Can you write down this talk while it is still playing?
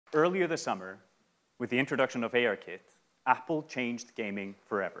Earlier this summer, with the introduction of ARKit, Apple changed gaming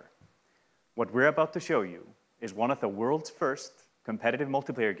forever. What we're about to show you is one of the world's first competitive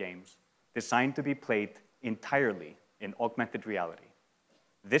multiplayer games designed to be played entirely in augmented reality.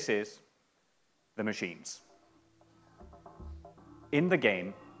 This is The Machines. In the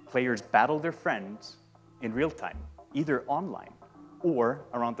game, players battle their friends in real time, either online or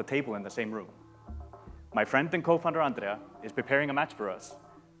around the table in the same room. My friend and co-founder Andrea is preparing a match for us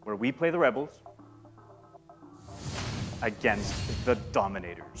where we play the rebels against the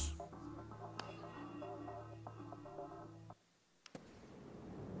dominators.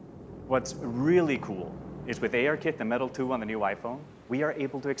 What's really cool is with ARKit and Metal 2 on the new iPhone, we are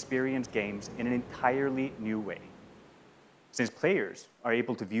able to experience games in an entirely new way. Since players are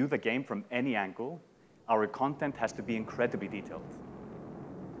able to view the game from any angle, our content has to be incredibly detailed.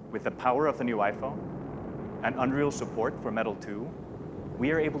 With the power of the new iPhone and Unreal support for Metal 2,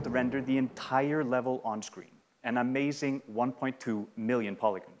 we are able to render the entire level on screen, an amazing 1.2 million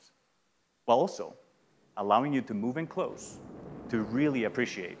polygons, while also allowing you to move in close to really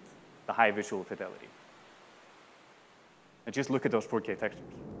appreciate the high visual fidelity. And just look at those 4K textures.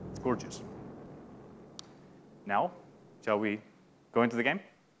 It's gorgeous. Now, shall we go into the game?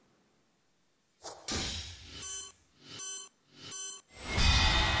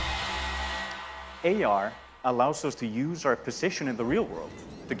 AR allows us to use our position in the real world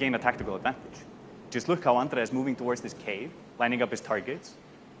to gain a tactical advantage. Just look how Andrea is moving towards this cave, lining up his targets.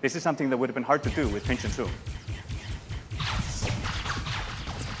 This is something that would have been hard to do with pinch and zoom.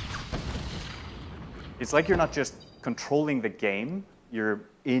 It's like you're not just controlling the game, you're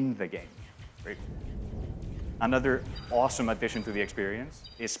in the game. Right? Another awesome addition to the experience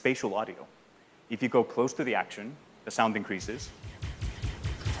is spatial audio. If you go close to the action, the sound increases.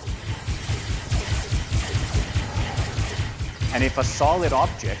 And if a solid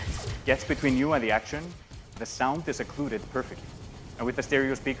object gets between you and the action, the sound is occluded perfectly. And with the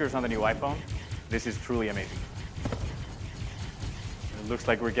stereo speakers on the new iPhone, this is truly amazing. It looks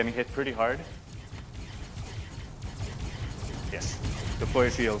like we're getting hit pretty hard. Yes, deploy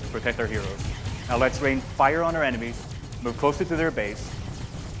a shield, protect our heroes. Now let's rain fire on our enemies, move closer to their base,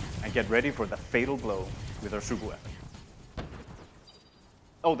 and get ready for the fatal blow with our super weapon.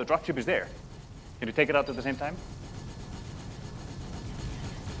 Oh, the dropship is there. Can you take it out at the same time?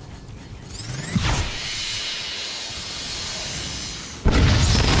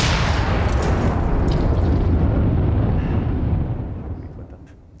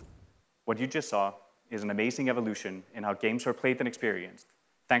 What you just saw is an amazing evolution in how games are played and experienced,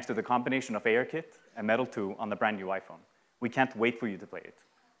 thanks to the combination of ARKit and Metal 2 on the brand new iPhone. We can't wait for you to play it.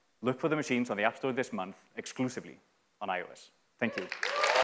 Look for The Machines on the App Store this month, exclusively on iOS. Thank you.